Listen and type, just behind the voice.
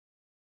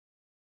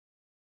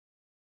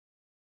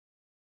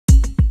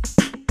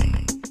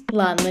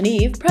Lon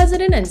Lanive,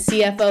 president and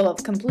CFO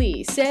of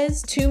Complete,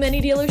 says too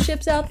many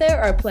dealerships out there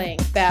are playing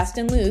fast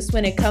and loose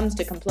when it comes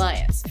to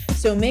compliance,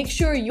 so make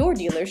sure your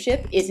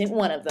dealership isn't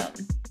one of them.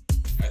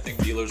 I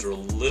think dealers are a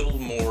little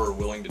more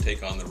willing to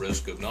take on the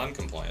risk of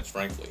non-compliance,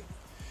 frankly.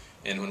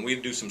 And when we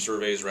do some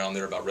surveys around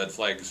there about red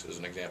flags, as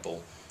an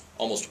example,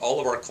 almost all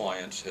of our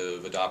clients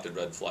have adopted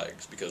red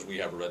flags because we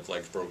have a red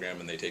flags program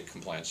and they take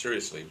compliance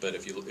seriously. But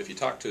if you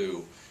talk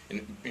to,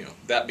 and,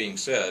 that being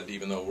said,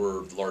 even though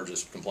we're the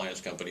largest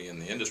compliance company in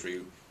the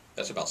industry,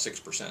 that's about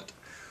 6%.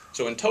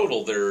 So in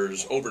total,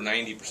 there's over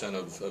 90%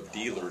 of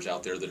dealers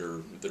out there that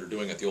are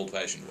doing it the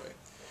old-fashioned way.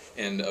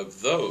 And of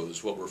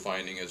those, what we're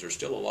finding is there's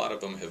still a lot of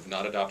them have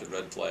not adopted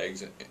red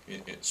flags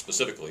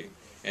specifically.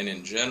 And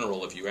in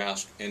general, if you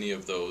ask any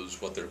of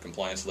those what their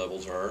compliance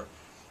levels are,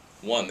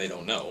 one, they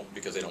don't know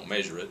because they don't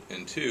measure it,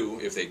 and two,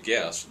 if they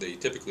guess, they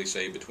typically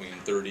say between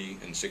 30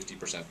 and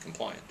 60%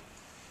 compliant,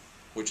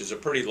 which is a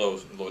pretty low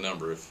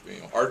number. If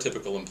our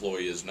typical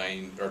employee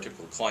our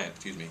typical client,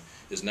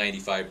 is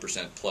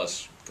 95%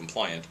 plus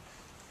compliant,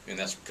 and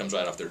that comes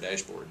right off their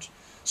dashboards.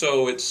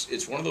 So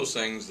it's one of those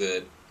things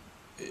that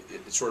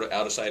it's sort of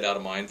out of sight, out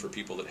of mind for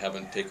people that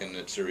haven't taken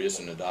it serious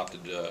and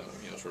adopted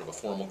sort of a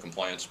formal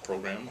compliance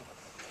program.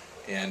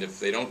 And if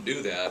they don't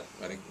do that,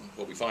 I think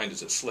what we find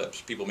is it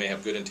slips. People may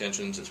have good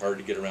intentions. It's hard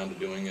to get around to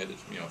doing it.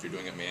 If you're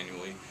doing it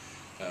manually,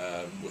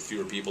 with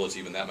fewer people, it's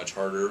even that much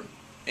harder.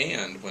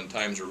 And when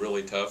times are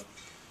really tough,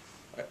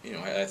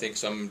 I think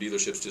some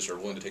dealerships just are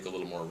willing to take a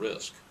little more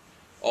risk.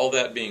 All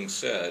that being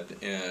said,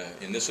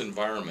 in this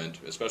environment,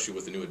 especially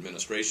with the new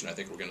administration, I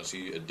think we're going to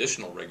see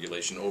additional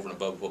regulation over and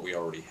above what we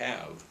already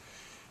have.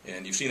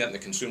 And you've seen that in the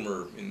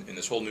consumer, in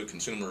this whole new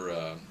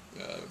consumer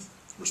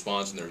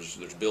response, and there's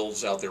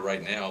bills out there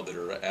right now that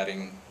are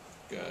adding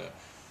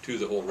to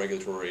the whole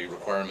regulatory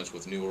requirements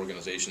with new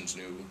organizations,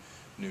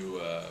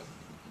 new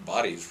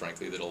bodies,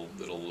 frankly, that'll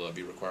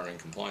be requiring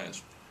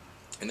compliance.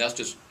 And that's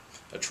just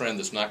a trend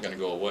that's not going to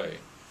go away.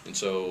 And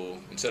so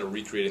instead of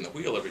recreating the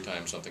wheel every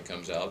time something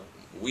comes out,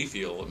 we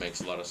feel it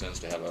makes a lot of sense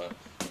to have a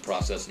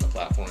process and a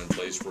platform in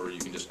place where you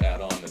can just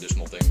add on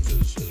additional things